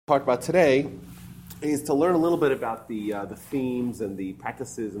talk about today is to learn a little bit about the themes and the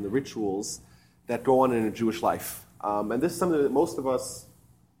practices and the rituals that go on in a Jewish life. And this is something that most of us,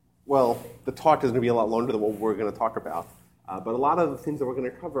 well, the talk is going to be a lot longer than what we're going to talk about. But a lot of the things that we're going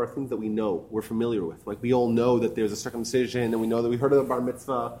to cover are things that we know, we're familiar with. Like we all know that there's a circumcision, and we know that we heard of the bar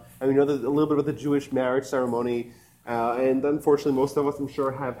mitzvah, and we know that a little bit about the Jewish marriage ceremony. And unfortunately, most of us, I'm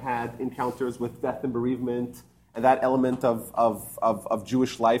sure, have had encounters with death and bereavement, and that element of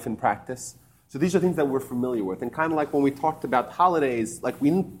Jewish life and practice. So these are things that we're familiar with. And kind of like when we talked about holidays, like we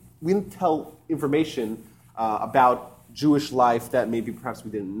didn't tell information about Jewish life that maybe perhaps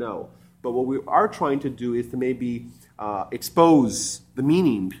we didn't know. But what we are trying to do is to maybe expose the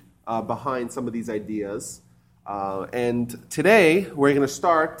meaning behind some of these ideas. And today, we're going to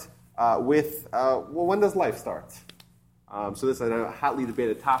start with, when does life start? So this is a hotly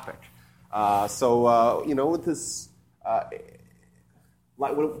debated topic. With this,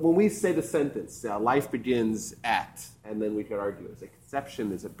 like when we say the sentence, life begins at, and then we could argue, is it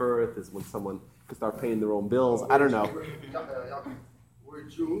conception, is it birth, is when someone can start paying their own bills? I don't know. We're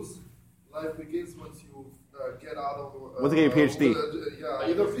Jews. Life begins once you get out of... once you get your PhD.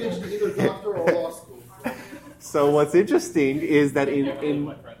 Either PhD, either doctor or law school. So what's interesting is that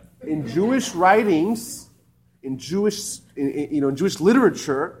in Jewish writings, in Jewish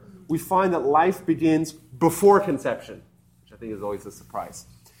literature, we find that life begins before conception, which I think is always a surprise.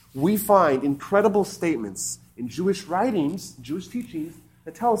 We find incredible statements in Jewish writings, Jewish teachings,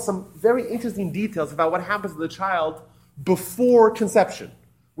 that tell us some very interesting details about what happens to the child before conception,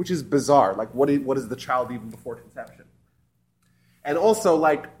 which is bizarre. Like, what is the child even before conception? And also,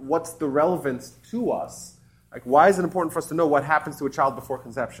 like, what's the relevance to us? Like, why is it important for us to know what happens to a child before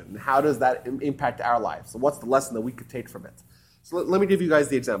conception? And how does that impact our lives? So what's the lesson that we could take from it? So let me give you guys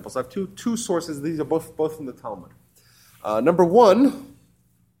the examples. I have two sources. These are both from the Talmud. Number one,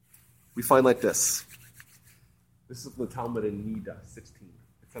 we find like this. This is from the Talmud in Nida 16.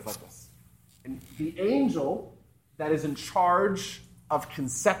 It says like this. And the angel that is in charge of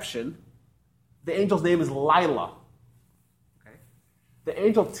conception, the angel's name is Lila. Okay? The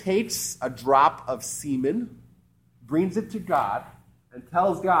angel takes a drop of semen, brings it to God, and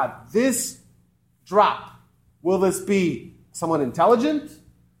tells God, this drop, will this be someone intelligent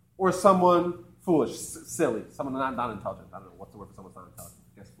or someone foolish, silly, someone not intelligent? I don't know what's the word for someone not intelligent.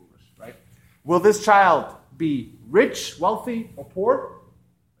 I guess foolish, right? Will this child be rich, wealthy, or poor?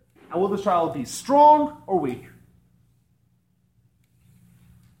 And will this child be strong or weak?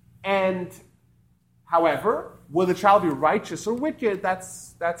 And, however, will the child be righteous or wicked?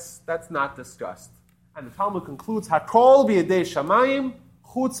 That's not discussed. And the Talmud concludes, Hakol b'yedei shamayim,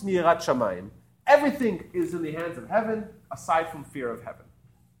 chutz miyirat shamayim. Everything is in the hands of heaven, aside from fear of heaven.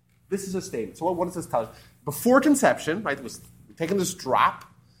 This is a statement. So what does this tell us? Before conception, right, we're taking this drop,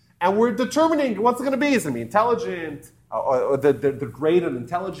 and we're determining what's it going to be. Is it going to be intelligent, or the grade on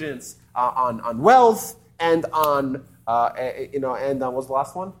intelligence, on wealth, and on, and what's the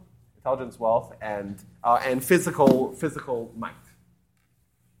last one? Intelligence, wealth, and physical might.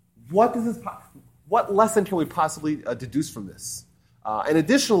 What lesson can we possibly deduce from this? And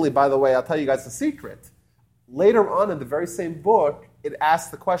additionally, by the way, I'll tell you guys a secret. Later on in the very same book, it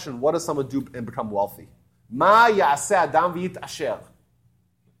asks the question, what does someone do and become wealthy? Ma ya'aseh adam v'yit asher.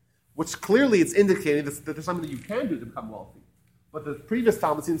 Which clearly it's indicating that there's something that you can do to become wealthy. But the previous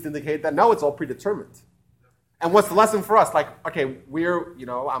Talmud seems to indicate that no, it's all predetermined. And what's the lesson for us? Like, okay,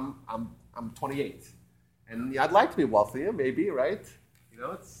 I'm 28, and I'd like to be wealthier, maybe, right?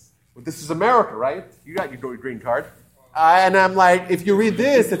 This is America, right? You got your green card, and I'm like, if you read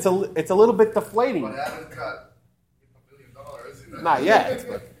this, it's a little bit deflating. But Adam's got $1 million. Not yet,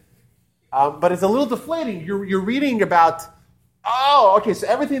 but it's a little deflating. You're reading about, so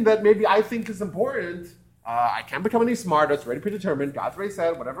everything that maybe I think is important, I can't become any smarter. It's already predetermined. God's already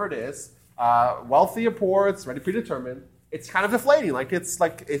said, whatever it is. Wealthy or poor, it's already predetermined. It's kind of deflating.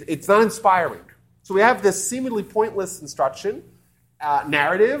 It's not inspiring. So we have this seemingly pointless instruction,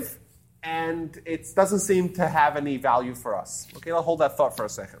 narrative, and it doesn't seem to have any value for us. Okay, I'll hold that thought for a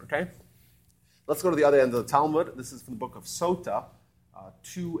second, okay? Let's go to the other end of the Talmud. This is from the book of Sota,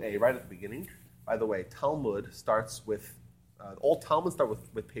 2a, right at the beginning. By the way, Talmud starts with, all Talmuds start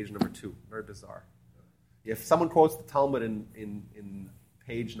with page number 2. Very bizarre. If someone quotes the Talmud in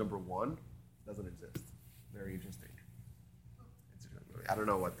page number 1, it doesn't exist. Very interesting. I don't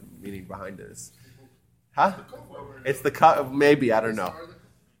know what the meaning behind it is. Huh? It's the cut, maybe, I don't know.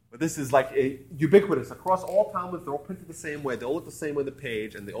 But this is like ubiquitous. Across all Talmuds, they're all printed the same way. They all look the same way on the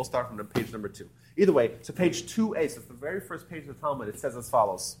page, and they all start from page number 2. Either way, so page 2a, so it's the very first page of the Talmud, it says as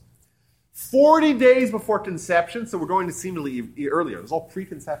follows. 40 days before conception, so we're going to seemingly earlier. It was all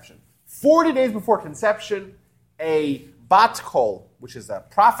pre-conception. 40 days before conception, a bat kol, which is a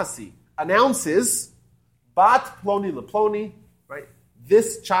prophecy, announces, bat ploni leploni, right?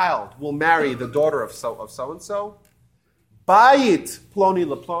 This child will marry the daughter of so-and-so. Bayit ploni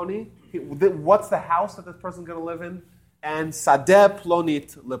leploni. What's the house that this person's going to live in? And sadeh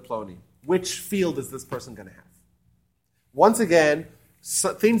plonit leploni. Which field is this person going to have? Once again,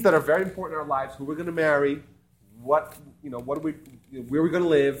 things that are very important in our lives: who we're going to marry, where we're going to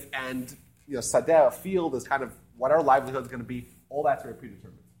live, and sadeh, a field, is kind of what our livelihood is going to be. All that's very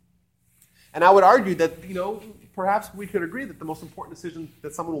predetermined. And I would argue that perhaps we could agree that the most important decision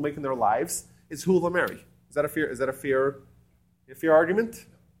that someone will make in their lives is who they'll marry. Is that a fair argument?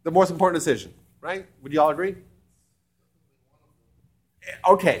 The most important decision, right? Would you all agree?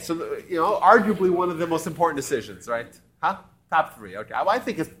 Okay, so arguably one of the most important decisions, right? Huh? Top three. Okay, I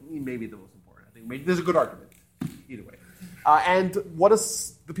think it's maybe the most important. I think maybe there's a good argument either way. And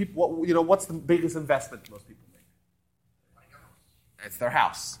what's the biggest investment most people make? It's their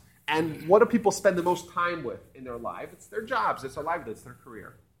house. And what do people spend the most time with in their life? It's their jobs. It's their livelihood. It's their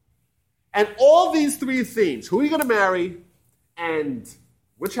career. And all these three things: who are you going to marry, and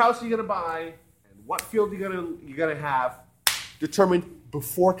which house are you going to buy, and what field you're going to have, determined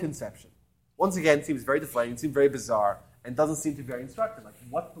before conception. Once again, it seems very deflating, seems very bizarre, and doesn't seem to be very instructive. Like,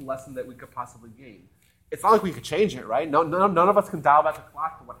 what's the lesson that we could possibly gain? It's not like we could change it, right? None of us can dial back the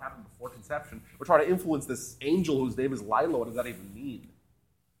clock to what happened before conception. We're trying to influence this angel whose name is Lilo. What does that even mean?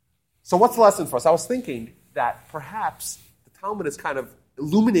 So what's the lesson for us? I was thinking that perhaps the Talmud is kind of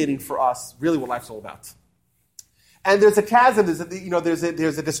illuminating for us really what life's all about. And there's a chasm,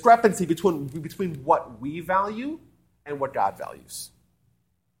 there's a discrepancy between what we value and what God values.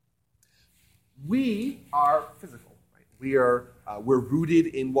 We are physical, right? We're rooted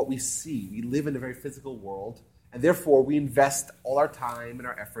in what we see. We live in a very physical world, and therefore we invest all our time and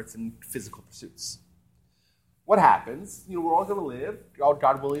our efforts in physical pursuits. What happens? We're all going to live,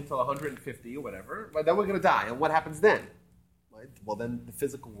 God willing, until 150 or whatever, but then we're going to die. And what happens then? Right? Well, then the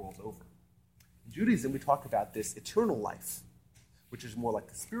physical world's over. In Judaism, we talk about this eternal life, which is more like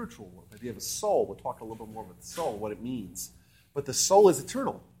the spiritual world. The idea of a soul. We'll talk a little bit more about the soul, what it means. But the soul is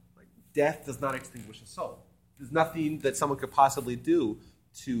eternal. Right? Death does not extinguish a soul. There's nothing that someone could possibly do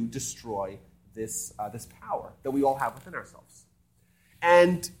to destroy this power that we all have within ourselves.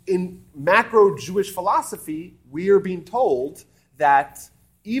 And in macro Jewish philosophy, we are being told that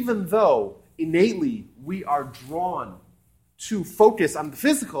even though innately we are drawn to focus on the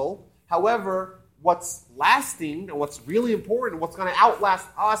physical, however, what's lasting and what's really important, what's going to outlast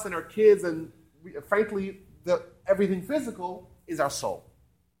us and our kids and, frankly, everything physical is our soul.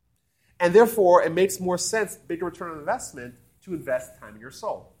 And therefore, it makes more sense, bigger return on investment, to invest time in your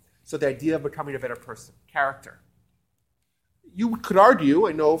soul. So the idea of becoming a better person, character. You could argue,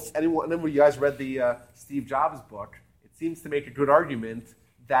 I know if anyone of you guys read the Steve Jobs book, it seems to make a good argument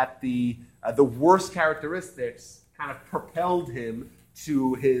that the worst characteristics kind of propelled him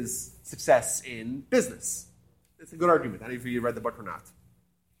to his success in business. It's a good argument. I don't know if you read the book or not.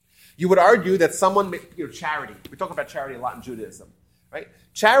 You would argue that charity. We talk about charity a lot in Judaism, right?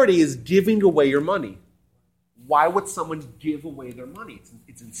 Charity is giving away your money. Why would someone give away their money?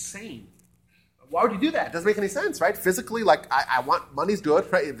 It's insane. Why would you do that? It doesn't make any sense, right? Physically, I want money's good,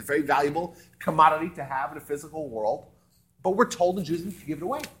 right? It's a very valuable commodity to have in a physical world. But we're told in Judaism to give it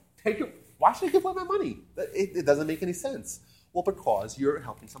away. Take it. Why should I give away my money? It doesn't make any sense. Well, because you're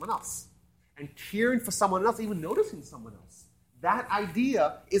helping someone else. And caring for someone else, even noticing someone else. That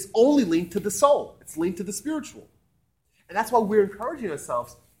idea is only linked to the soul. It's linked to the spiritual. And that's why we're encouraging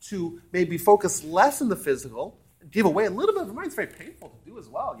ourselves to maybe focus less on the physical, give away a little bit of money. It's very painful to do as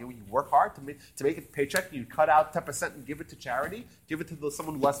well. You work hard to make a paycheck, you cut out 10% and give it to charity, give it to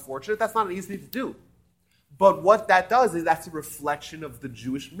someone less fortunate. That's not an easy thing to do. But what that does is that's a reflection of the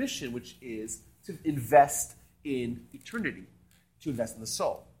Jewish mission, which is to invest in eternity, to invest in the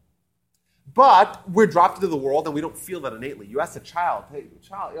soul. But we're dropped into the world and we don't feel that innately. You ask a child, hey,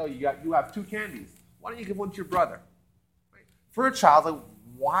 you have 2 candies. Why don't you give one to your brother? Right? For a child,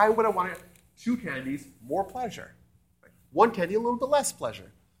 why would I want 2 candies, more pleasure? Right? 1 candy, a little bit less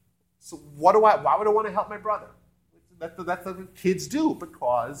pleasure. So why would I want to help my brother? That's what kids do,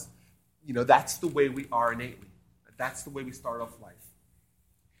 because that's the way we are innately. That's the way we start off life.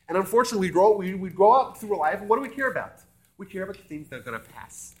 And unfortunately, we grow up through life, and what do we care about? We care about the things that are going to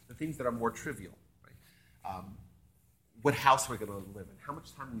pass, the things that are more trivial. Right? What house we're going to live in, how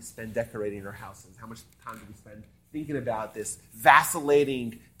much time do we spend decorating our houses, how much time do we spend thinking about this,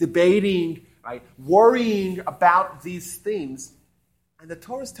 vacillating, debating, right? Worrying about these things. And the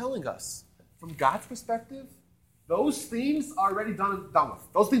Torah is telling us, from God's perspective, those things are already done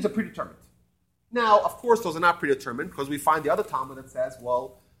with. Those things are predetermined. Now, of course, those are not predetermined because we find the other Talmud that says,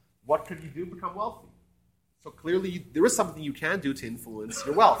 well, what could you do to become wealthy? So clearly, there is something you can do to influence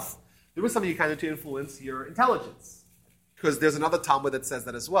your wealth. There is something you can do to influence your intelligence. Because there's another Talmud that says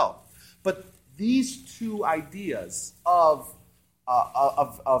that as well. But these two ideas of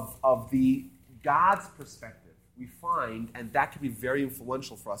the God's perspective, we find, and that can be very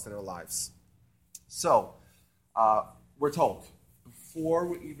influential for us in our lives. So, we're told, before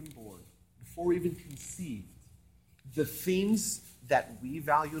we're even born, before we're even conceived, the things that we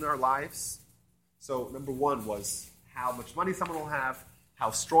value in our lives. So, number one was how much money someone will have,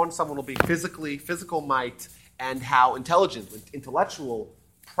 how strong someone will be physically, physical might, and how intelligent, intellectual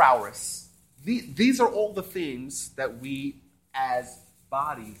prowess. These are all the things that we as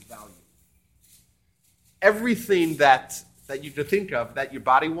bodies value. Everything that you could think of that your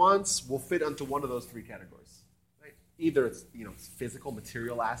body wants will fit into one of those three categories. Right? Either it's physical,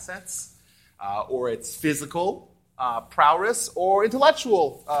 material assets, or it's physical prowess, or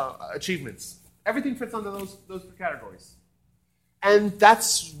intellectual achievements. Everything fits under those three categories. And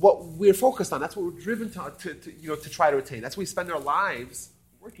that's what we're focused on. That's what we're driven to try to attain. That's what we spend our lives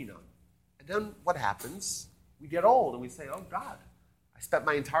working on. And then what happens? We get old and we say, oh God, I spent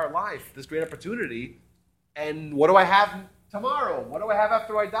my entire life, this great opportunity, and what do I have tomorrow? What do I have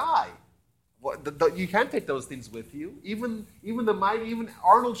after I die? You can't take those things with you. Even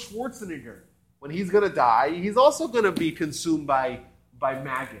Arnold Schwarzenegger, when he's going to die, he's also going to be consumed by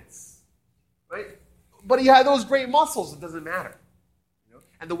maggots. Right? But he had those great muscles. It doesn't matter.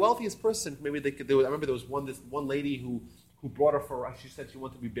 And the wealthiest person, maybe they could do it. I remember there was one lady who brought a Ferrari. She said she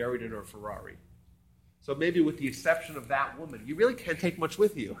wanted to be buried in her Ferrari. So maybe with the exception of that woman, you really can't take much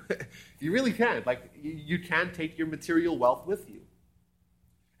with you. You really can't. Like, you can take your material wealth with you.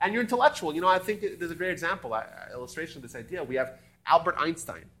 And you're intellectual. I think there's a great example, illustration of this idea. We have Albert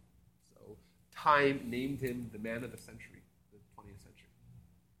Einstein. So Time named him the man of the century, the 20th century.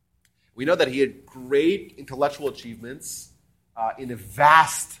 We know that he had great intellectual achievements in a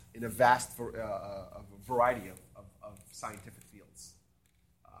vast variety of scientific fields,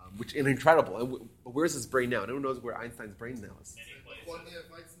 which is incredible. But where's his brain now? No one knows where Einstein's brain now is.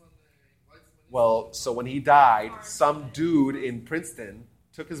 Well, so when he died, some dude in Princeton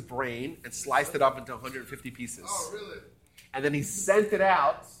took his brain and sliced it up into 150 pieces. Oh, really? And then he sent it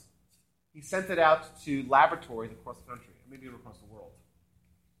out. He sent it out to laboratories across the country, maybe even across the world,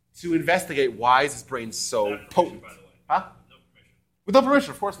 to investigate why is his brain so potent. By the way. Huh? No permission. With no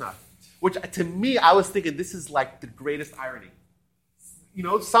permission, of course not. Which, to me, I was thinking this is like the greatest irony.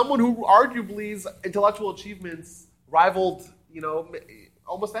 Someone who arguably's intellectual achievements rivaled,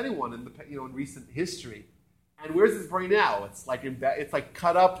 almost anyone in the in recent history. And where's his brain now? It's like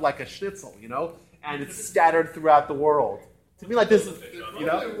cut up like a schnitzel, and it's scattered throughout the world. To me, like this is,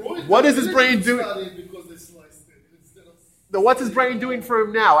 what is his brain doing? What's his brain doing for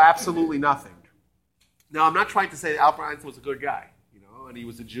him now? Absolutely nothing. Now, I'm not trying to say that Albert Einstein was a good guy, and he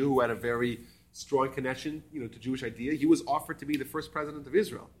was a Jew who had a very strong connection, to Jewish idea. He was offered to be the first president of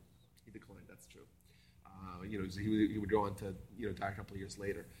Israel. He declined. That's true. He would go on to die a couple of years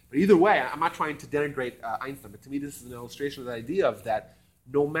later. But either way, I'm not trying to denigrate Einstein. But to me, this is an illustration of the idea of that.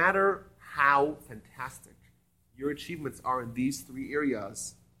 No matter how fantastic your achievements are in these three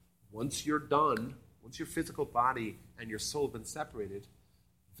areas, once you're done, once your physical body and your soul have been separated,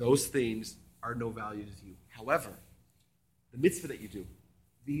 those things are no value to you. However, the mitzvah that you do,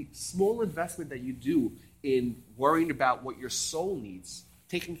 the small investment that you do in worrying about what your soul needs,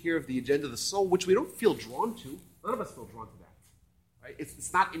 taking care of the agenda of the soul, which we don't feel drawn to. None of us feel drawn to that. Right?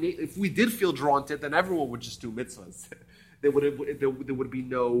 It's not innate. If we did feel drawn to it, then everyone would just do mitzvahs. There would be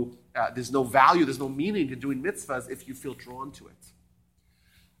no, there's no value, there's no meaning to doing mitzvahs if you feel drawn to it.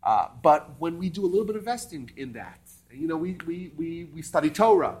 But when we do a little bit of investing in that, we study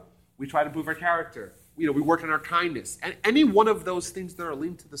Torah, we try to improve our character, we work on our kindness, and any one of those things that are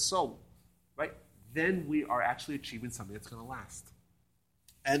linked to the soul, right? Then we are actually achieving something that's going to last.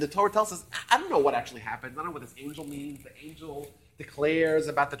 And the Torah tells us, I don't know what actually happens. I don't know what this angel means. The angel declares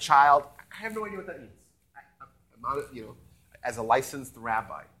about the child. I have no idea what that means. I'm not, as a licensed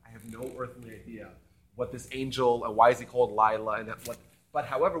rabbi, I have no earthly idea what this angel and why is he called Lila and what. But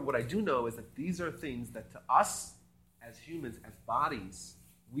however, what I do know is that these are things that to us as humans, as bodies,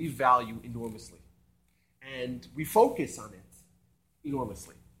 we value enormously. And we focus on it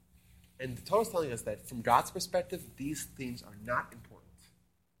enormously. And the Torah is telling us that from God's perspective, these things are not important.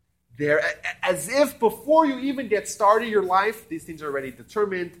 They're as if before you even get started your life, these things are already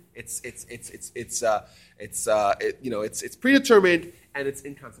determined. It's predetermined and it's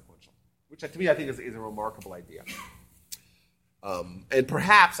inconsequential, which to me I think is a remarkable idea. And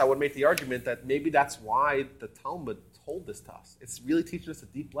perhaps I would make the argument that maybe that's why the Talmud told this to us. It's really teaching us a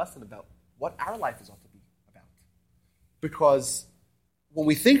deep lesson about what our life is ought to be about. Because when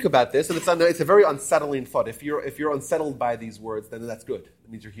we think about this, and it's a very unsettling thought. If you're unsettled by these words, then that's good. It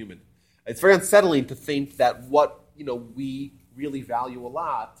means you're human. It's very unsettling to think that what we really value a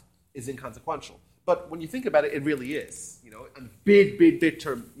lot is inconsequential. But when you think about it, it really is. A big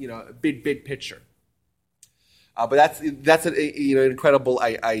term. A big picture. But that's an incredible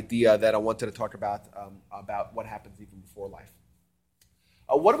idea that I wanted to talk about what happens even before life.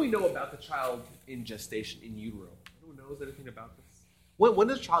 What do we know about the child in gestation, in utero? Anyone knows anything about this? When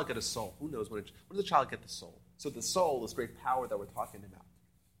does a child get a soul? Who knows when does a child get the soul? So the soul, this great power that we're talking about,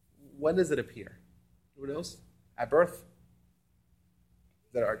 when does it appear? Who knows? At birth?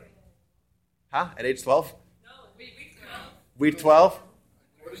 Is that argument? At age 12? No, week 12. Week 12?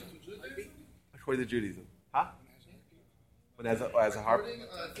 According to Judaism? According to Judaism. When as a harp?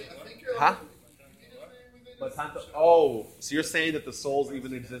 Oh, so you're saying that the souls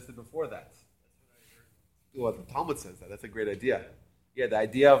even existed before that? Well, the Talmud says that. That's a great idea. Yeah, the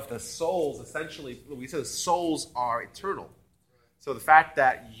idea of the souls, essentially, we said the souls are eternal. So the fact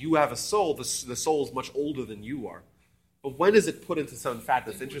that you have a soul, the soul is much older than you are. But when is it put into some fact?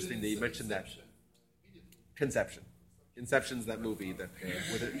 That's interesting that you mentioned that. Conception. Inception's that movie. The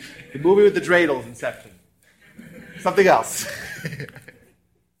movie with the dreidels, Inception. Something else.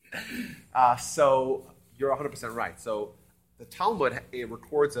 So you're 100% right. So the Talmud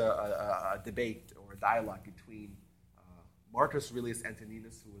records a debate or a dialogue between Marcus Aurelius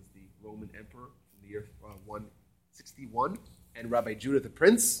Antoninus, who was the Roman emperor from the year 161, and Rabbi Judah the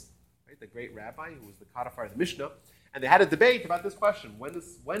Prince, right, the great rabbi who was the codifier of the Mishnah. And they had a debate about this question. When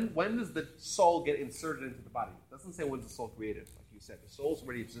does the soul get inserted into the body? It doesn't say when's the soul created, like you said. The soul's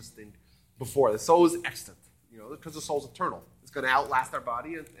already existing before. The soul is extant, because the soul's eternal. It's going to outlast our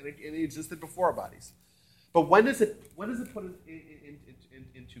body, and it existed before our bodies. But when does it put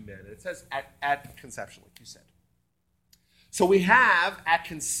into man? And it says at conception, like you said. So we have, at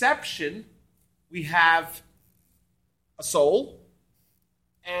conception, we have a soul,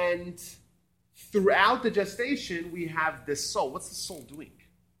 and throughout the gestation, we have this soul. What's the soul doing?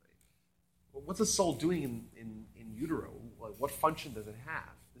 What's the soul doing in utero? What function does it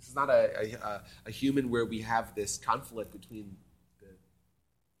have? This is not a human where we have this conflict between the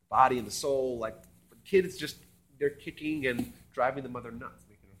body and the soul. Like kids, they're kicking and driving the mother nuts,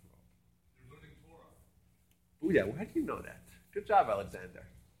 making her throw up. You're learning Torah. Booyah, how do you know that? Good job, Alexander.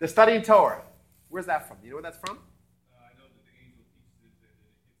 They're studying Torah. Where's that from? Do you know where that's from? I know that the angel teaches it that it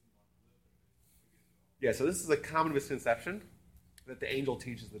hits him on the lip. Yeah, so this is a common misconception that the angel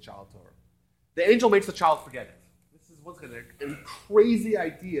teaches the child Torah. The angel makes the child forget it. This is once again a crazy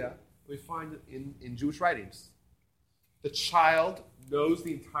idea we find in Jewish writings. The child knows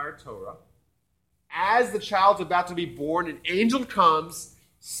the entire Torah. As the child's about to be born, an angel comes,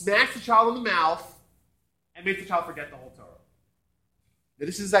 smacks the child in the mouth, and makes the child forget the whole Torah. Now,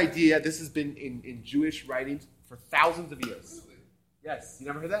 this is idea. This has been in Jewish writings for thousands of years. Yes, you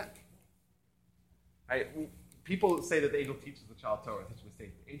never heard that? People say that the angel teaches the child Torah. That's a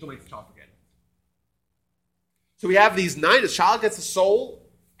mistake. The angel makes the child forget it. So we have these 9. The child gets a soul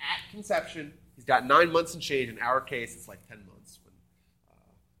at conception. He's got 9 months and change. In our case, it's like 10 months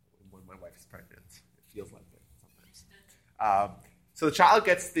when my wife is pregnant. It feels like it sometimes. So the child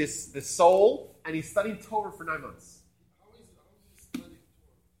gets this soul, and he's studying Torah for 9 months. How is he studying Torah?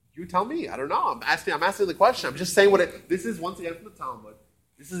 You tell me. I don't know. I'm asking the question. I'm just saying what this is once again from the Talmud.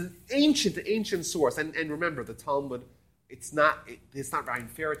 This is an ancient source. And remember, the Talmud, it's not writing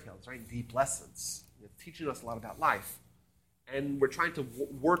fairy tales, it's writing deep lessons. It's teaching us a lot about life. And we're trying to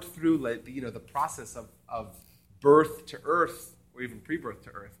work through the process of birth to earth, or even pre-birth to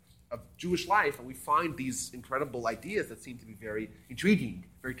earth, of Jewish life. And we find these incredible ideas that seem to be very intriguing,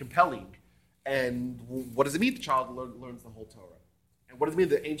 very compelling. And what does it mean the child learns the whole Torah? And what does it mean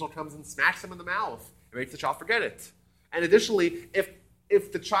the angel comes and smacks him in the mouth and makes the child forget it? And additionally,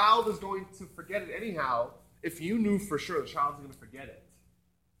 if the child is going to forget it anyhow, if you knew for sure the child's going to forget it,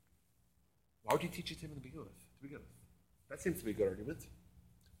 why would you teach it to him to begin with? That seems to be a good argument.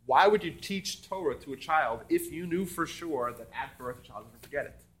 Why would you teach Torah to a child if you knew for sure that at birth the child is going to forget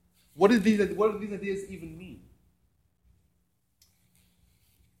it? What do these ideas even mean?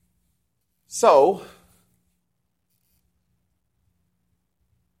 So,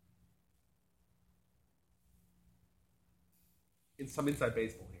 in some inside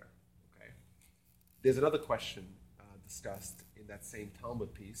baseball here. There's another question discussed in that same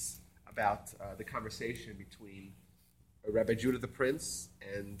Talmud piece about the conversation between Rabbi Judah the Prince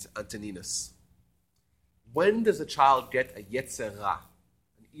and Antoninus. When does a child get a Yetzer Ra,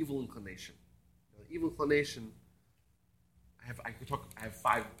 an evil inclination? An evil inclination, I have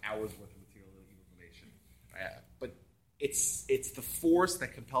 5 hours worth of material on evil inclination. But it's the force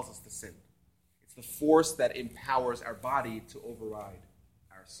that compels us to sin. It's the force that empowers our body to override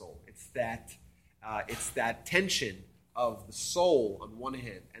our soul. It's that tension of the soul on one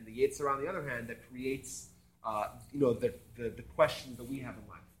hand and the Yetzer Ra on the other hand that creates the questions that we have in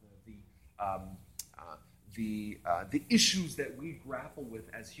life, the issues that we grapple with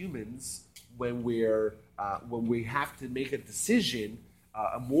as humans when we have to make a decision,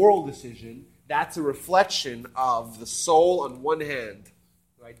 a moral decision. That's a reflection of the soul on one hand,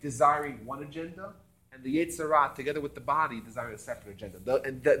 right, desiring one agenda, and the Yetzer Ra together with the body desiring a separate agenda.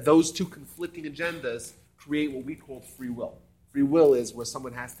 And those two conflicting agendas create what we call free will. Free will is where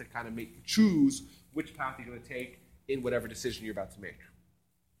someone has to kind of choose which path you're going to take in whatever decision you're about to make.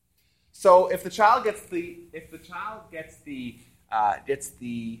 So if the child gets the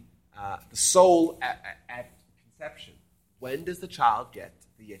soul at conception, when does the child get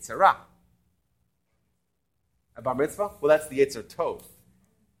the Yetzer Ra? A bar mitzvah? Well, that's the Yetzer Tov.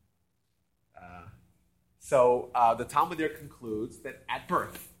 So the Talmud there concludes that at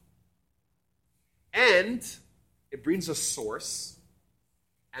birth. And it brings a source.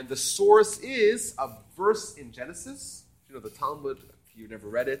 And the source is a verse in Genesis. You know, the Talmud, if you've never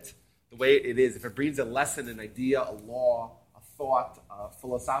read it, the way it is, if it brings a lesson, an idea, a law, a thought, a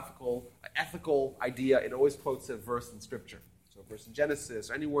philosophical, ethical idea, it always quotes a verse in Scripture. So a verse in Genesis,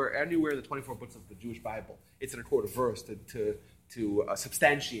 or anywhere in the 24 books of the Jewish Bible, it's going to quote a verse to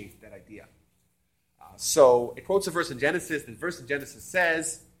substantiate that idea. So it quotes a verse in Genesis. The verse in Genesis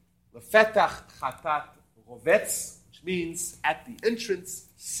says, "Lefetach chatat rovetz," which means at the entrance,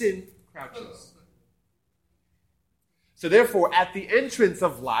 sin crouches. So therefore, at the entrance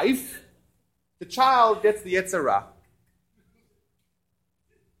of life, the child gets the Yetzer Ra.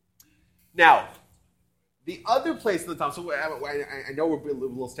 Now, the other place in the Talmud, so I know we're a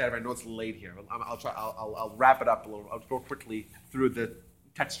little scattered, I know it's late here. I'll wrap it up a little. I'll go quickly through the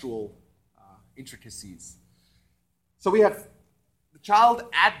textual intricacies. So we have the child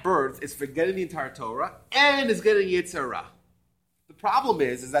at birth is forgetting the entire Torah and is getting Yetzer Ra. The problem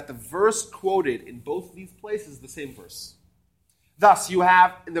is that the verse quoted in both of these places is the same verse. Thus, you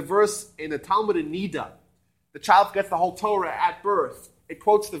have in the verse in the Talmud in Nida, the child gets the whole Torah at birth. It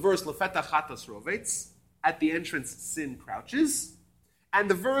quotes the verse Lefetach chatas rovetz, at the entrance sin crouches, and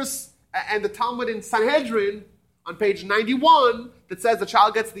the verse and the Talmud in Sanhedrin on page 91 that says the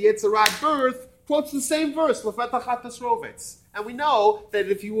child gets the Yetzer Ra at birth quotes the same verse Lefetach chatas rovetz. And we know that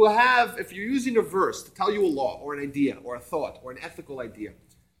if you're using a verse to tell you a law or an idea or a thought or an ethical idea,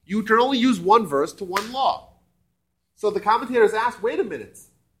 you can only use one verse to one law. So the commentators ask, wait a minute,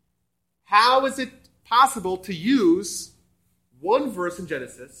 how is it possible to use one verse in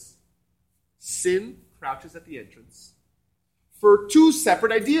Genesis, sin crouches at the entrance, for two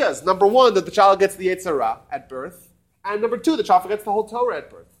separate ideas? Number one, that the child gets the Yetzer Ra at birth, and number two, the child forgets the whole Torah at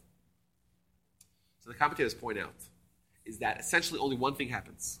birth. So the commentators point out is that essentially only one thing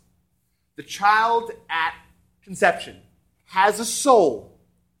happens. The child at conception has a soul.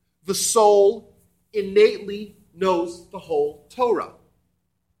 The soul innately knows the whole Torah.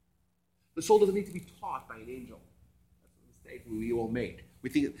 The soul doesn't need to be taught by an angel. That's a mistake we all made. We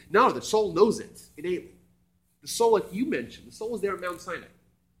think, no, the soul knows it innately. The soul, like you mentioned, the soul is there at Mount Sinai.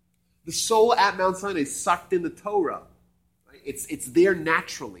 The soul at Mount Sinai sucked in the Torah. Right? It's there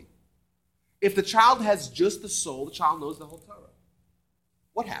naturally. If the child has just the soul, the child knows the whole Torah.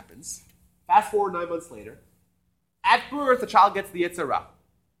 What happens? Fast forward 9 months later. At birth, the child gets the Yetzer Ra.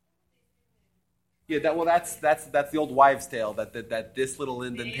 Yeah, that's the old wives' tale. That this little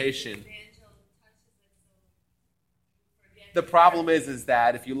indentation. The problem is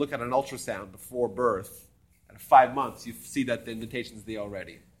that if you look at an ultrasound before birth, at 5 months, you see that the indentation's there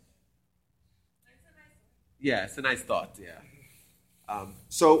already. Yeah, it's a nice thought. Yeah.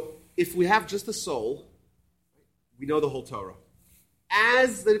 So if we have just the soul, we know the whole Torah.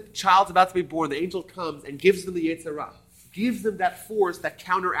 As the child's about to be born, the angel comes and gives them the Yetzer Ra, gives them that force that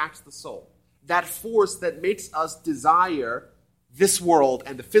counteracts the soul, that force that makes us desire this world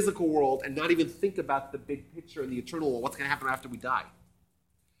and the physical world and not even think about the big picture and the eternal world, what's going to happen after we die.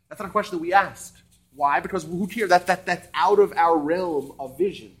 That's not a question that we ask. Why? Because who cares? That's out of our realm of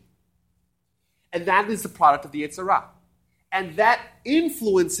vision. And that is the product of the Yetzer Ra. And that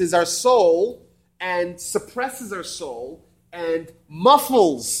influences our soul and suppresses our soul and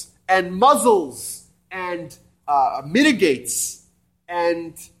muffles and muzzles and mitigates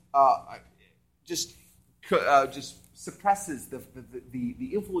and just suppresses the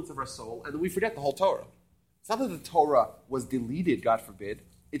influence of our soul, and then we forget the whole Torah. It's not that the Torah was deleted, God forbid.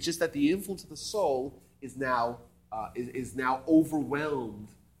 It's just that the influence of the soul is now overwhelmed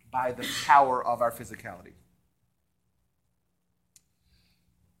by the power of our physicality.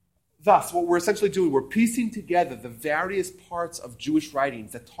 Thus, what we're essentially doing, we're piecing together the various parts of Jewish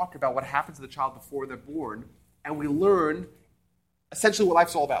writings that talk about what happens to the child before they're born, and we learn essentially what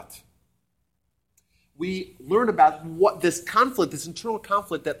life's all about. We learn about what this conflict, this internal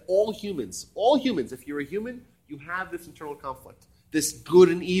conflict that all humans, if you're a human, you have this internal conflict, this good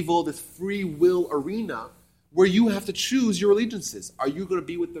and evil, this free will arena where you have to choose your allegiances. Are you going to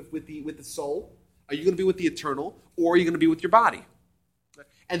be with the soul? Are you going to be with the eternal? Or are you going to be with your body?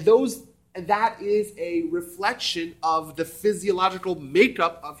 And that is a reflection of the physiological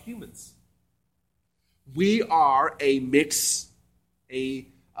makeup of humans. We are a mix,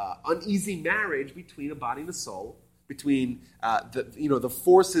 uneasy marriage between a body and a soul, between the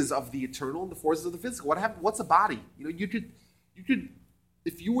forces of the eternal and the forces of the physical. What's a body? You could,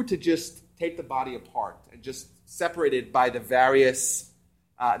 if you were to just take the body apart and just separate it by the various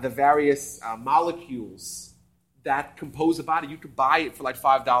molecules that compose a body, you could buy it for like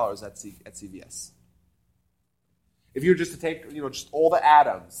 $5 at CVS. If you were just to take, just all the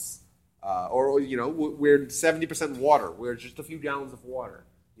atoms, or we're 70% water, we're just a few gallons of water,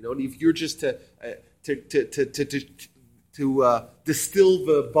 and if you're just to distill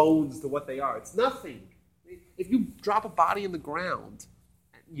the bones to what they are, it's nothing. If you drop a body in the ground,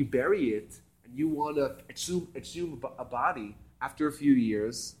 and you bury it, and you want to exhume a body after a few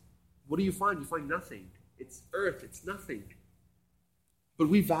years, what do you find? You find nothing. It's earth, it's nothing. But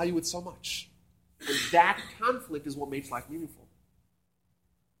we value it so much. And that conflict is what makes life meaningful.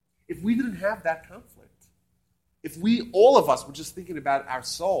 If we didn't have that conflict, if all of us were just thinking about our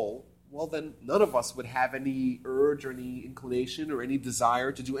soul, well then none of us would have any urge or any inclination or any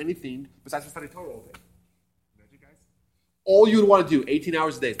desire to do anything besides study Torah all day. Imagine, guys. All you would want to do, 18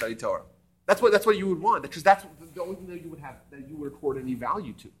 hours a day, study Torah. That's what you would want, because that's the only thing that you would have, that you would accord any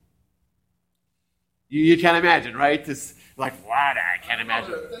value to. You can't imagine, right? This, what? I can't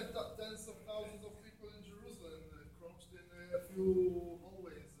imagine. Tens of thousands of people in Jerusalem crouched in a few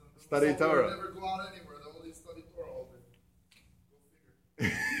hallways. Study Torah. They never go out anywhere. They only study Torah all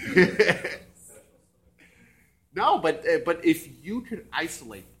day. No, but if you could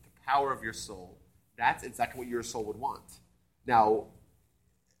isolate the power of your soul, that's exactly what your soul would want. Now,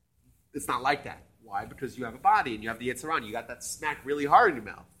 it's not like that. Why? Because you have a body and you have the Yetzer Hara. You got that smack really hard in your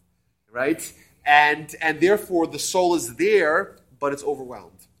mouth, right? And therefore the soul is there, but it's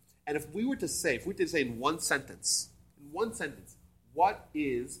overwhelmed. And if we were to say in one sentence, what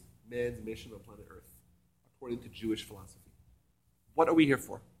is man's mission on planet Earth, according to Jewish philosophy? What are we here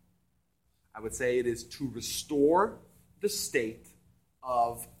for? I would say it is to restore the state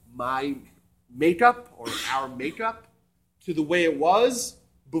of my makeup, or our makeup, to the way it was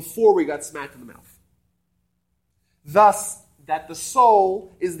before we got smacked in the mouth. Thus, that the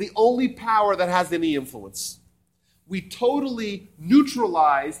soul is the only power that has any influence. We totally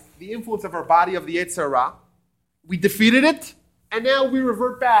neutralized the influence of our body, of the Yetzer Hara. We defeated it, and now we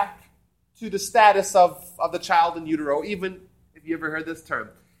revert back to the status of the child in utero, even if you ever heard this term,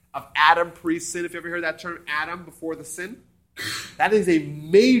 of Adam pre-sin. If you ever heard that term, Adam before the sin, that is a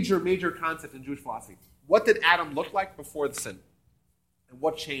major, major concept in Jewish philosophy. What did Adam look like before the sin? And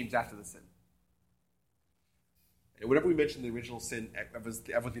what changed after the sin? And whenever we mention the original sin,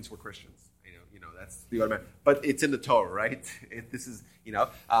 everyone thinks we're Christians. That's the automatic. But it's in the Torah, right? This is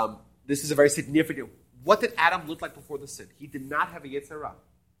a very significant. What did Adam look like before the sin? He did not have a Yetzer Hara.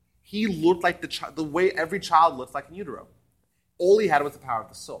 He looked like the way every child looks like in utero. All he had was the power of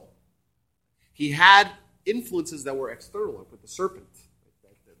the soul. He had influences that were external, like with the serpent,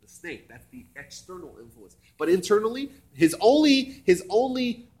 the snake. That's the external influence. But internally, his only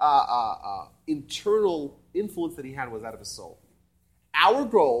internal influence that he had was out of his soul. Our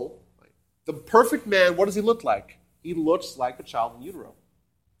goal, the perfect man, what does he look like? He looks like a child in utero.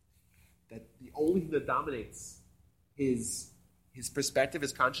 That the only thing that dominates his perspective,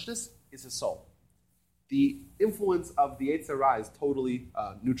 his consciousness, is his soul. The influence of the Yetzer Hara is totally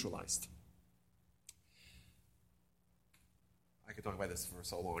neutralized. I could talk about this for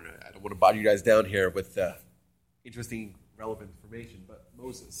so long. I don't want to bog you guys down here with interesting, relevant information, but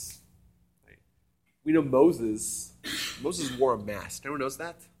Moses. Right? We know Moses wore a mask. Everyone knows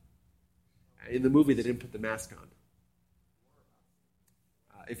that? In the movie, they didn't put the mask on.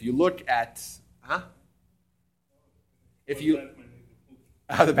 If you look at... If you...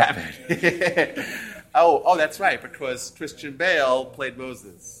 the Batman. Oh, that's right, because Christian Bale played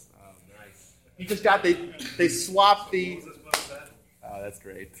Moses. Oh, nice. He just got, they swapped the... Oh, that's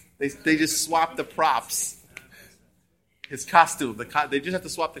great. They just swapped the props. His costume. They just have to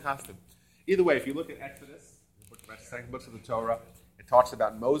swap the costume. Either way, if you look at Exodus, the second books of the Torah, it talks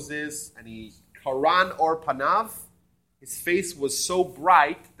about Moses, and he, Karan or Panav, his face was so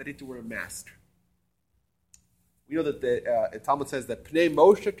bright that he had to wear a mask. We know that the Talmud says that Pnei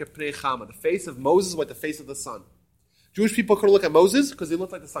Moshe ke Pnei Chama, the face of Moses was like the face of the sun. Jewish people couldn't look at Moses because he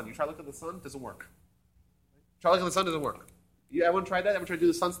looked like the sun. You try to look at the sun, it doesn't work. Try to look at the sun, it doesn't work. Everyone tried that? Everyone tried to do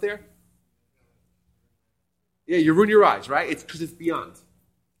the sun stare? Yeah, you ruin your eyes, right? It's because it's beyond.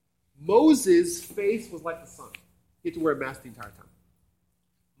 Moses' face was like the sun. He had to wear a mask the entire time.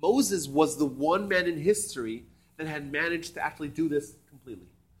 Moses was the one man in history that had managed to actually do this completely.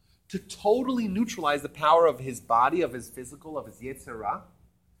 To totally neutralize the power of his body, of his physical, of his Yetzer Hara,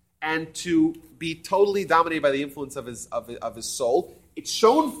 and to be totally dominated by the influence of his soul. It's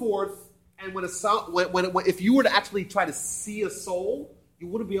shown forth, and if you were to actually try to see a soul, you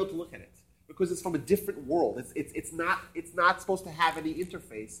wouldn't be able to look at it because it's from a different world. It's not supposed to have any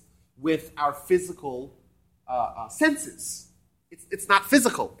interface with our physical senses. It's not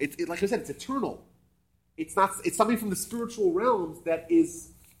physical. Like I said, it's eternal. It's something from the spiritual realms that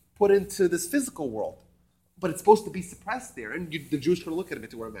is put into this physical world. But it's supposed to be suppressed there, and the Jews couldn't look at it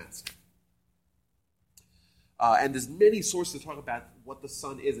to wear a mask. And there's many sources to talk about what the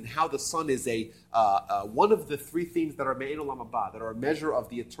sun is and how the sun is one of the three things that are me'en olam haba, that are a measure of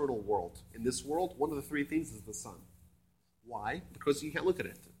the eternal world. In this world, one of the three things is the sun. Why? Because you can't look at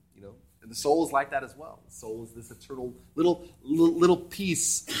it, And the soul is like that as well. The soul is this eternal little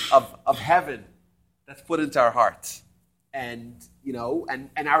piece of heaven that's put into our heart, and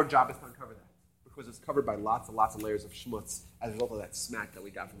our job is to uncover that because it's covered by lots and lots of layers of schmutz as a result of that smack that we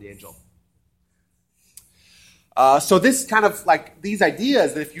got from the angel. So this kind of like these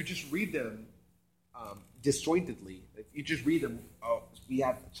ideas that if you just read them disjointedly, if you just read them, we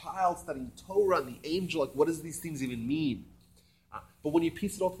have a child studying Torah and the angel, like what does these things even mean? But when you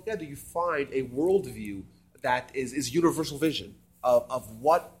piece it all together, you find a worldview that is universal vision of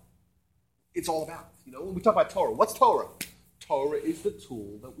what it's all about. When we talk about Torah, what's Torah? Torah is the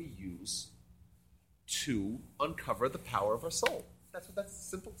tool that we use to uncover the power of our soul. That's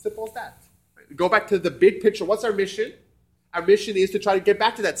simple as that. Right? Go back to the big picture. What's our mission? Our mission is to try to get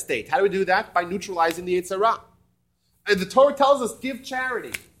back to that state. How do we do that? By neutralizing the Yetzer Hara. And the Torah tells us, give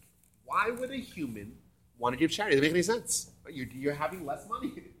charity. Why would a human want to give charity? Doesn't make any sense. You're having less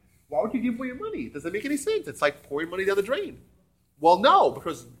money. Why would you give away your money? Does that make any sense? It's like pouring money down the drain. Well, no,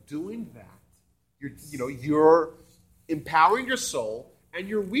 because doing that, you're empowering your soul and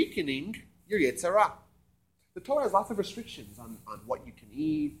you're weakening your Yetzer Hara. The Torah has lots of restrictions on what you can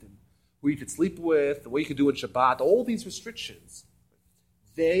eat and who you can sleep with, what you can do in Shabbat. All these restrictions,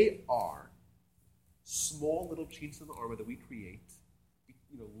 they are small little chinks in the armor that we create,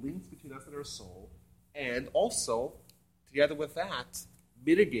 links between us and our soul, and also, together with that,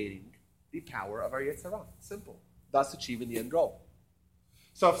 mitigating the power of our Yetzer Hara. Simple. Thus achieving the end goal.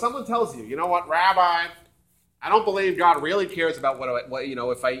 So if someone tells you, what, Rabbi, I don't believe God really cares about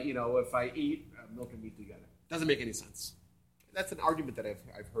if I eat milk and meat together. Doesn't make any sense. That's an argument that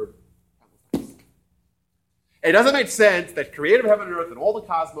I've heard countless times. It doesn't make sense that creator of heaven and earth and all the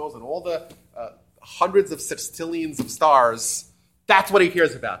cosmos and all the hundreds of sextillions of stars, that's what he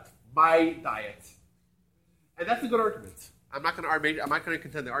cares about. My diet. And that's a good argument. I'm not going to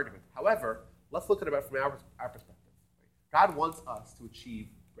contend the argument. However, let's look at it from our perspective. God wants us to achieve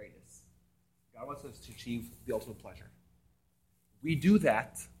greatness. God wants us to achieve the ultimate pleasure. We do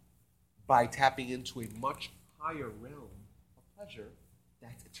that by tapping into a much higher realm of pleasure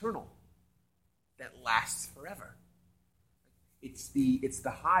that's eternal, that lasts forever. It's the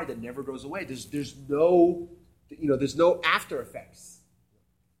high that never goes away. There's no after effects.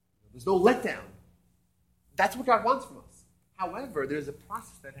 There's no letdown. That's what God wants from us. However, there's a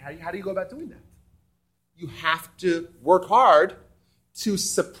process that how do you go about doing that? You have to work hard to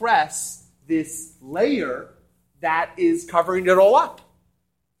suppress this layer that is covering it all up.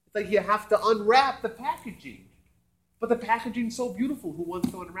 It's like you have to unwrap the packaging. But the packaging's so beautiful, who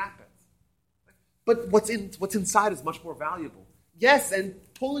wants to unwrap it? But what's inside is much more valuable. Yes, and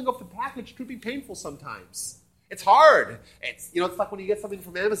pulling off the package could be painful sometimes. It's hard. It's like when you get something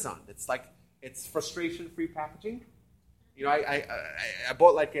from Amazon. It's like it's frustration-free packaging. I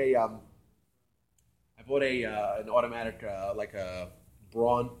bought an automatic like a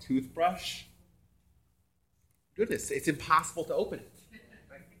Braun toothbrush. Goodness, it's impossible to open it.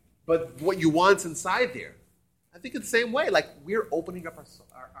 But what you want's inside there. I think it's the same way. Like we're opening up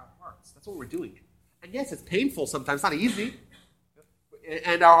our hearts. That's what we're doing. And yes, it's painful sometimes, not easy.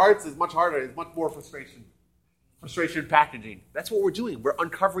 And our hearts is much harder, it's much more frustration packaging. That's what we're doing. We're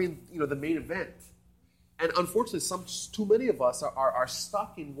uncovering, the main event. And unfortunately, too many of us are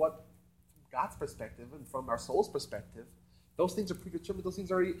stuck in what, from God's perspective and from our soul's perspective, those things are predetermined. Those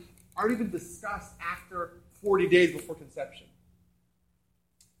things aren't even discussed after 40 days before conception.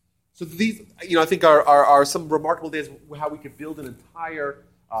 So these, I think are some remarkable days how we could build an entire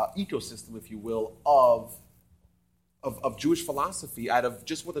ecosystem, if you will, of Jewish philosophy out of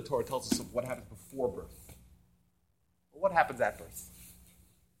just what the Torah tells us of what happens before birth. What happens at birth?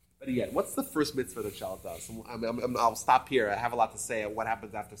 But again, what's the first mitzvah the child does? I'll stop here. I have a lot to say on what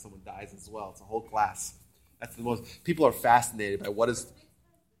happens after someone dies as well. It's a whole class. That's the most. People are fascinated by what is.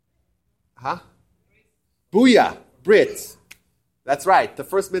 Huh? Booyah, Brit. That's right. The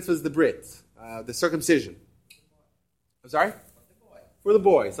first mitzvah is the Brit, the circumcision. I'm sorry? For the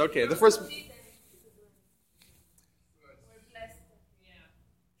boys. Okay, the first.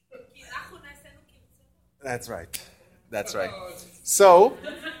 That's right. That's right. So,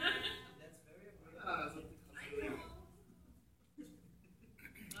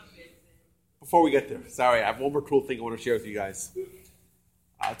 before we get there, sorry, I have one more cool thing I want to share with you guys.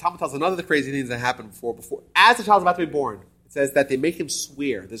 Talmud tells another of the crazy things that happened before. As the child's about to be born, it says that they make him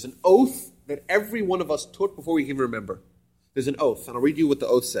swear. There's an oath that every one of us took before we can remember. There's an oath, and I'll read you what the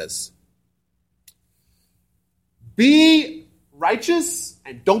oath says. Be righteous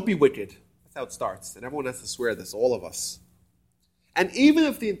and don't be wicked. That's how it starts. And everyone has to swear this, all of us. And even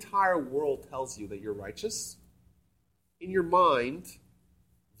if the entire world tells you that you're righteous, in your mind,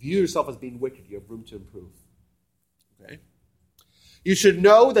 view yourself as being wicked. You have room to improve. Okay? You should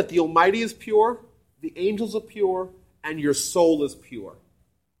know that the Almighty is pure, the angels are pure, and your soul is pure.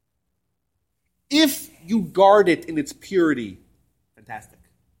 If you guard it in its purity, fantastic.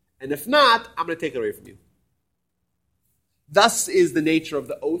 And if not, I'm going to take it away from you. Thus is the nature of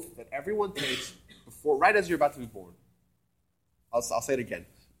the oath that everyone takes before, right as you're about to be born. I'll say it again.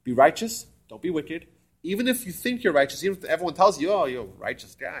 Be righteous, don't be wicked. Even if you think you're righteous, even if everyone tells you, oh, you're a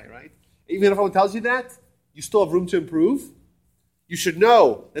righteous guy, right? Even if everyone tells you that, you still have room to improve. You should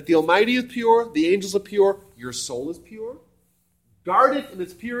know that the Almighty is pure, the angels are pure, your soul is pure. Guard it in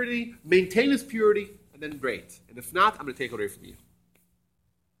its purity, maintain its purity, and then great. And if not, I'm going to take it away from you.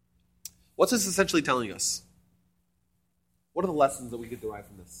 What's this essentially telling us? What are the lessons that we could derive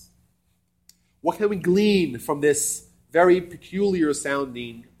from this? What can we glean from this very peculiar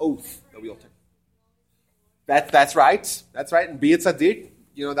sounding oath that we all take? That's right. That's right. And be it tzaddik,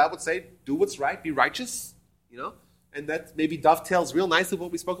 that would say, do what's right, be righteous, and that maybe dovetails real nicely with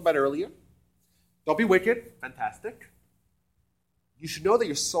what we spoke about earlier. Don't be wicked. Fantastic. You should know that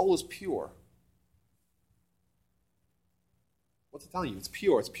your soul is pure. What's it telling you? It's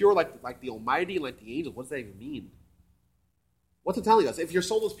pure. It's pure like the Almighty, like the angel. What does that even mean? What's it telling us? If your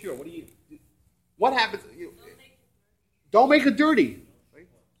soul is pure, what happens? Don't make it dirty. Right?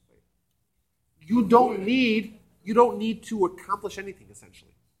 You don't need to accomplish anything,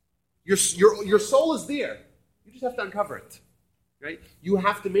 essentially. Your soul is there. You just have to uncover it. Right? You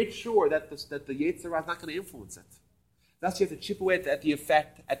have to make sure that the Yetzer Hara is not going to influence it. Thus, you have to chip away at the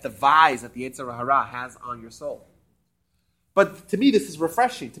effect, at the vise that the Yetzer Hara has on your soul. But to me, this is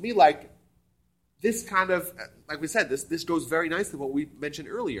refreshing. To me, this kind of, like we said, this goes very nicely with what we mentioned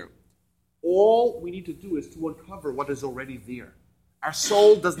earlier. All we need to do is to uncover what is already there. Our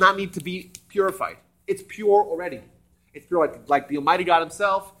soul does not need to be purified. It's pure already. It's pure like the Almighty God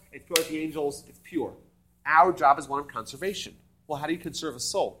Himself. It's pure like the angels. It's pure. Our job is one of conservation. Well, how do you conserve a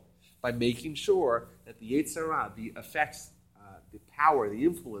soul? By making sure that the Yetzer Hara, the effects, the power, the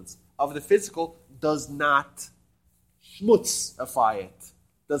influence of the physical does not schmutzify it,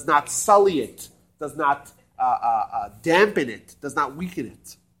 does not sully it, does not dampen it, does not weaken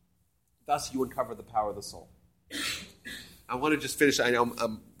it. Thus, you uncover the power of the soul. I want to just finish. I know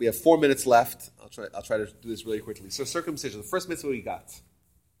we have 4 minutes left. I'll try to do this really quickly. So, circumcision, the first mitzvah we got.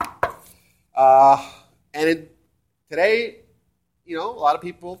 Today, a lot of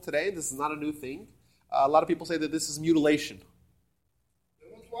people today, this is not a new thing. A lot of people say that this is mutilation.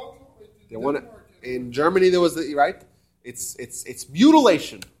 They want to, in Germany, there was right. It's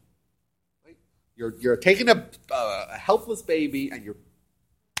mutilation. Right? You're taking a helpless baby and you're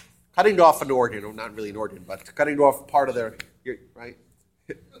cutting off an organ, or not really an organ, but cutting off part of their right.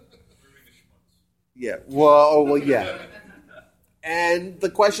 Yeah. Well, yeah. And the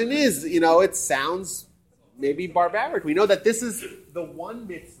question is, it sounds maybe barbaric. We know that this is the one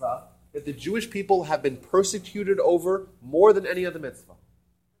mitzvah that the Jewish people have been persecuted over more than any other mitzvah.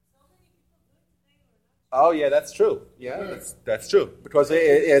 Oh, yeah, that's true. Yeah, that's true. Because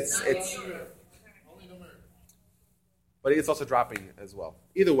it's But it's also dropping as well.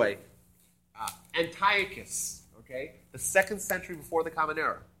 Either way, Antiochus, okay, the 2nd century before the Common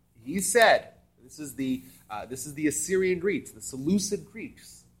Era, he said, this is the Assyrian Greeks, the Seleucid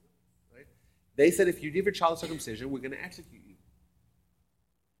Greeks, right? They said, if you give your child circumcision, we're going to execute you.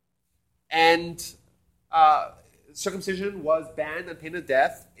 And circumcision was banned on pain of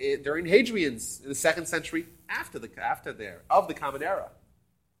death during Hadrian's in the 2nd century of the Common Era.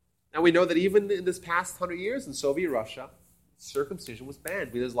 Now we know that even in this past 100 years in Soviet Russia, circumcision was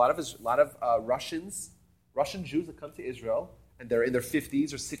banned. There's a lot of Russian Jews that come to Israel and they're in their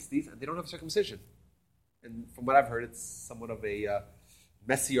 50s or 60s and they don't have circumcision. And from what I've heard, it's somewhat of a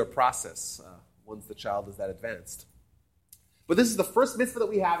messier process once the child is that advanced. But this is the first mitzvah that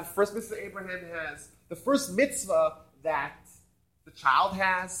we have, the first mitzvah that Abraham has, the first mitzvah that the child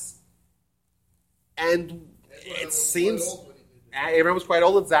has, and it seems Abraham was quite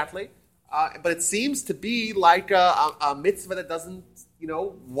old, exactly, but it seems to be like a mitzvah that doesn't,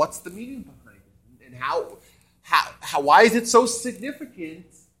 what's the meaning behind it, and how why is it so significant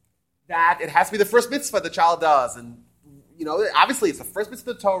that it has to be the first mitzvah the child does, and obviously it's the first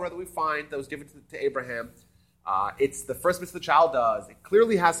mitzvah of the Torah that we find that was given to Abraham. It's the first mitzvah the child does. It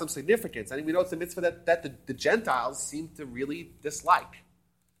clearly has some significance. And we know it's a mitzvah that the Gentiles seem to really dislike.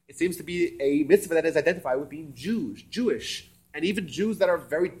 It seems to be a mitzvah that is identified with being Jewish. And even Jews that are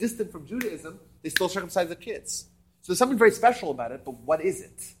very distant from Judaism, they still circumcise their kids. So there's something very special about it, but what is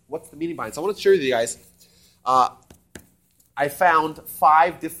it? What's the meaning behind it? So I want to share with you guys. I found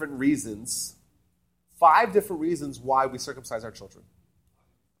 5 different reasons why we circumcise our children.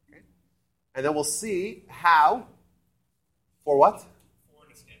 And then we'll see how, for what?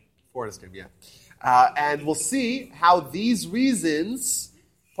 Foreskin, yeah. And we'll see how these reasons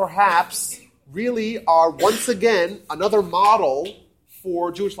perhaps really are once again another model for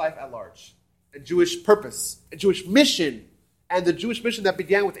Jewish life at large, and Jewish purpose, and Jewish mission, and the Jewish mission that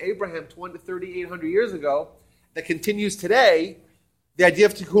began with Abraham 3,800 years ago, that continues today, the idea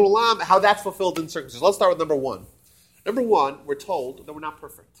of Tikkun Olam, how that's fulfilled in circumcision. Let's start with number 1. Number 1, we're told that we're not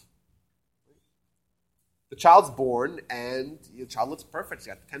perfect. The child's born, and the child looks perfect. He's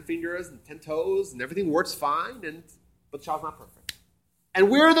got 10 fingers and 10 toes, and everything works fine, but the child's not perfect. And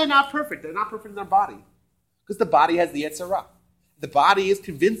where are they not perfect? They're not perfect in their body. Because the body has the Yetzer Hara. The body is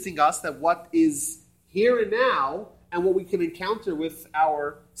convincing us that what is here and now, and what we can encounter with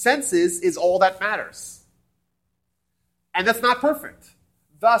our senses, is all that matters. And that's not perfect.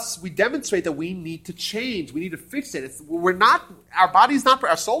 Thus, we demonstrate that we need to change. We need to fix it. Our body's not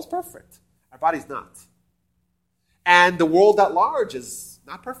perfect. Our soul's perfect. Our body's not. And the world at large is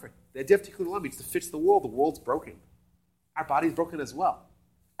not perfect. The idea of Tikkun Olam means to fix the world. The world's broken. Our body's broken as well.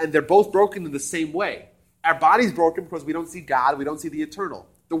 And they're both broken in the same way. Our body's broken because we don't see God, we don't see the eternal.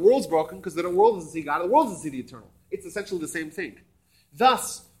 The world's broken because the world doesn't see God, the world doesn't see the eternal. It's essentially the same thing.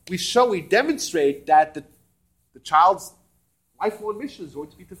 Thus, we demonstrate that the child's lifelong mission is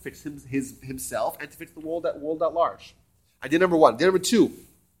going to be to fix himself and to fix the world at large. Idea number 1. Idea number 2.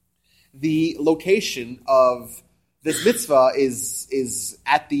 The location of this mitzvah is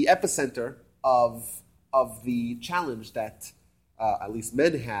at the epicenter of the challenge that at least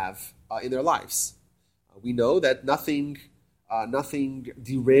men have in their lives. We know that nothing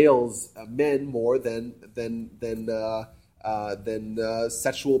derails men more than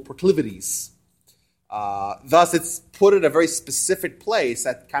sexual proclivities. Thus, it's put in a very specific place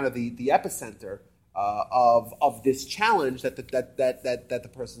at kind of the epicenter of this challenge that the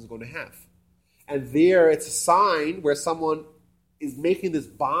person is going to have. And there, it's a sign where someone is making this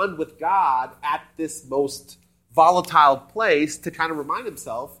bond with God at this most volatile place to kind of remind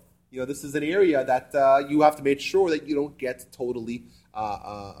himself, this is an area that you have to make sure that you don't get totally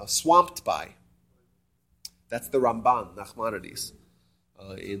swamped by. That's the Ramban, Nachmanides,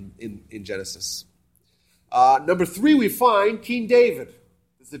 in Genesis. Number 3, we find King David.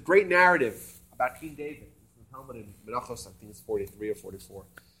 This is a great narrative about King David. This is the Talmud in Menachos, I think it's 43 or 44.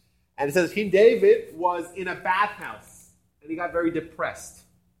 And it says King David was in a bathhouse, and he got very depressed.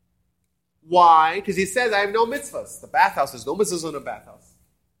 Why? Because he says, I have no mitzvahs. The bathhouse, there's no mitzvahs in a bathhouse.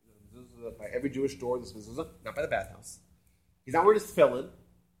 By every Jewish door, there's mitzvahs, not by the bathhouse. He's not wearing his tefillin.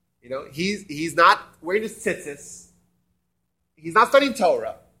 He's not wearing his tzitzis. He's not studying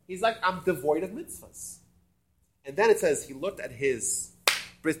Torah. He's like, I'm devoid of mitzvahs. And then it says he looked at his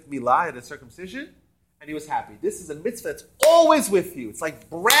brit milah and his circumcision, and he was happy. This is a mitzvah that's always with you. It's like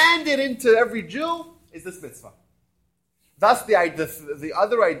branded into every Jew is this mitzvah. Thus, the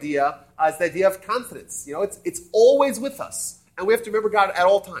other idea is the idea of confidence. It's always with us, and we have to remember God at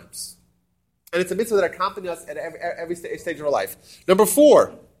all times. And it's a mitzvah that accompanies us at every stage of our life. Number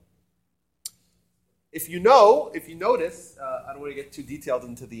 4, if you notice, I don't want to get too detailed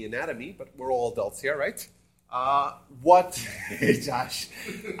into the anatomy, but we're all adults here, right? What, Josh?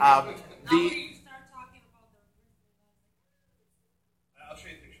 Now when you start talking about I'll show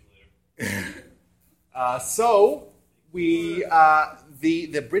you the picture later. So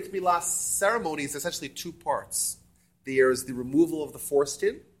the Brit Milah ceremony is essentially two parts. There's the removal of the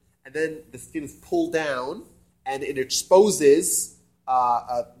foreskin, and then the skin is pulled down, and it exposes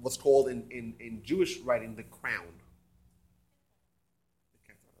what's called in Jewish writing the crown.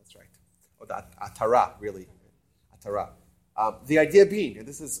 That's right. Or the atara, really. Atara. The idea being, and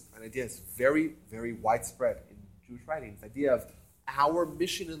this is an idea that's very, very widespread in Jewish writings, the idea of our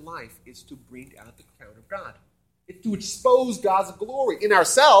mission in life is to bring out the crown of God. It's to expose God's glory in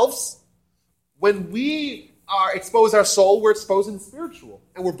ourselves. When we expose our soul, we're exposing the spiritual,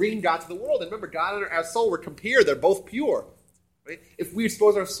 and we're bringing God to the world. And remember, God and our soul were compared; they're both pure. Right? If we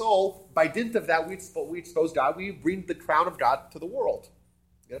expose our soul, by dint of that, we expose God. We bring the crown of God to the world,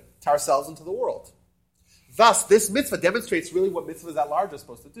 to ourselves and to the world. Thus, this mitzvah demonstrates really what mitzvahs at large are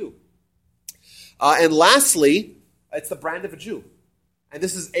supposed to do. And lastly, it's the brand of a Jew. And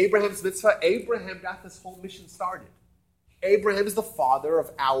this is Abraham's mitzvah. Abraham got this whole mission started. Abraham is the father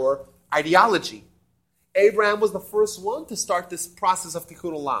of our ideology. Abraham was the first one to start this process of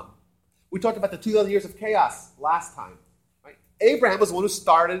tikkun olam. We talked about the 2,000 years of chaos last time. Right? Abraham was the one who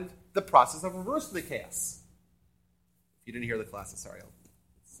started the process of reversing the chaos. If you didn't hear the class, sorry.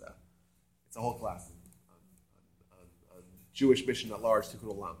 It's a whole class on Jewish mission at large,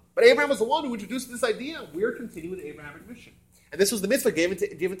 tikkun olam. But Abraham was the one who introduced this idea. We're continuing the Abrahamic mission. And this was the mitzvah given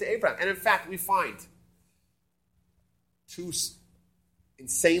to Abraham. And in fact, we find two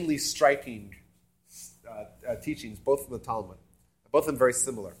insanely striking teachings, both from the Talmud. Both of them very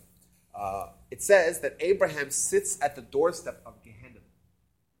similar. It says that Abraham sits at the doorstep of Gehenna.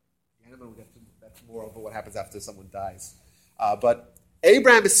 Gehenna, we'll get to that's more of what happens after someone dies. But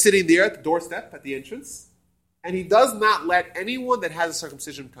Abraham is sitting there at the doorstep, at the entrance, and he does not let anyone that has a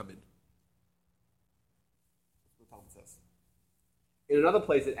circumcision come in. In another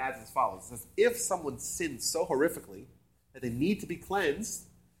place, it adds as follows. It says, if someone sins so horrifically that they need to be cleansed,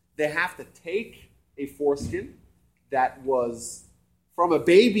 they have to take a foreskin that was from a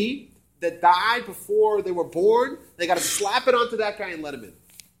baby that died before they were born. They got to slap it onto that guy and let him in.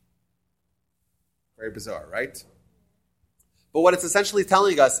 Very bizarre, right? But what it's essentially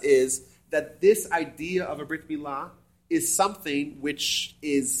telling us is that this idea of a Brit Milah is something which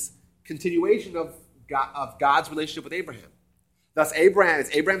is continuation of God's relationship with Abraham. Thus,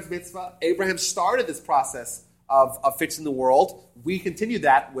 it's Abraham's mitzvah. Abraham started this process of fixing the world. We continue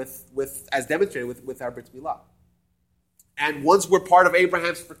that with as demonstrated with our Brit Milah. And once we're part of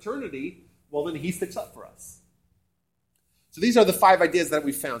Abraham's fraternity, well, then he sticks up for us. So these are the 5 ideas that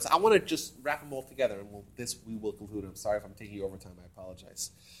we found. So I want to just wrap them all together, and we will conclude. I'm sorry if I'm taking you over time. I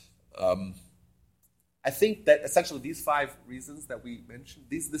apologize. I think that essentially these 5 reasons that we mentioned,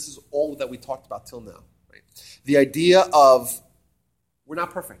 this is all that we talked about till now. Right? The idea of we're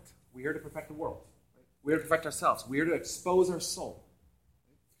not perfect. We're here to perfect the world. Right? We're here to perfect ourselves. We're here to expose our soul.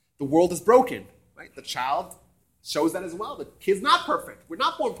 The world is broken. Right? The child shows that as well. The kid's not perfect. We're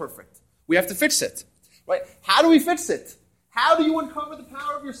not born perfect. We have to fix it. Right? How do we fix it? How do you uncover the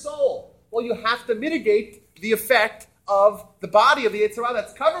power of your soul? Well, you have to mitigate the effect of the body of the Yetzer Hara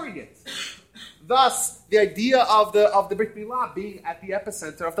that's covering it. Thus, the idea of the Brit Milah being at the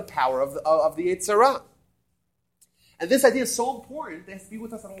epicenter of the power of the Yetzer Hara. And this idea is so important, it has to be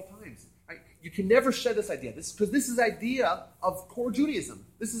with us at all times. Right? You can never shed this idea. Because this is the idea of core Judaism.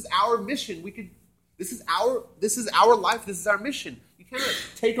 This is our mission. This is our life. This is our mission. You cannot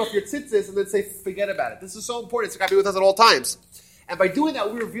take off your tzitzis and then say, forget about it. This is so important. It's got to be with us at all times. And by doing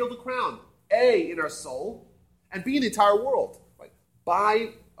that, we reveal the crown. A, in our soul, and B, in the entire world. Right? By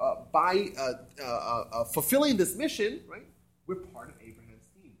fulfilling this mission, right, we're part of Abraham's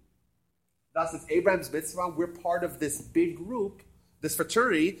team. Thus, it's Abraham's mitzvah. We're part of this big group, this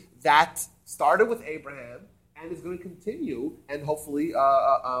fraternity that started with Abraham and is going to continue and hopefully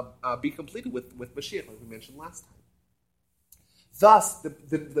be completed with Mashiach, like we mentioned last time. Thus,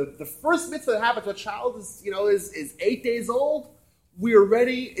 the first mitzvah that happens when a child is 8 days old, we are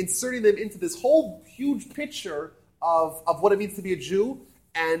already inserting them into this whole huge picture of what it means to be a Jew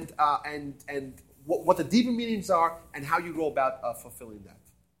and what the deeper meanings are and how you go about fulfilling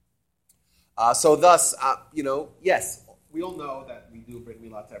that. So thus, yes, we all know that we do Brit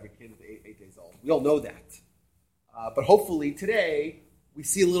Milah to every kid at 8 days old. We all know that. But hopefully today, we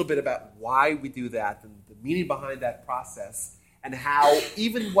see a little bit about why we do that and the meaning behind that process and how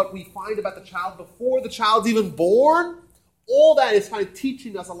even what we find about the child before the child's even born, all that is kind of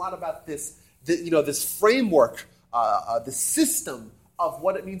teaching us a lot about this this framework, the system of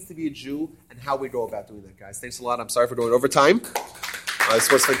what it means to be a Jew and how we go about doing that, guys. Thanks a lot. I'm sorry for going over time.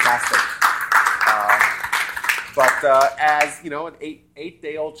 This was fantastic. But as an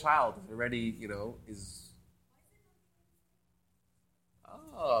 8-day-old child already, is.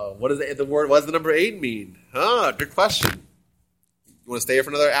 Oh, what does the word? What does the number 8 mean? Good question. You want to stay here for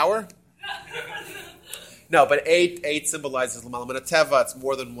another hour? No, but 8 symbolizes L'malam min hateva. It's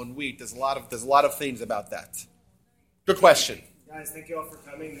more than 1 week. There's a lot of things about that. Good question. Guys, thank you all for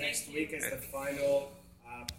coming. Next week is the final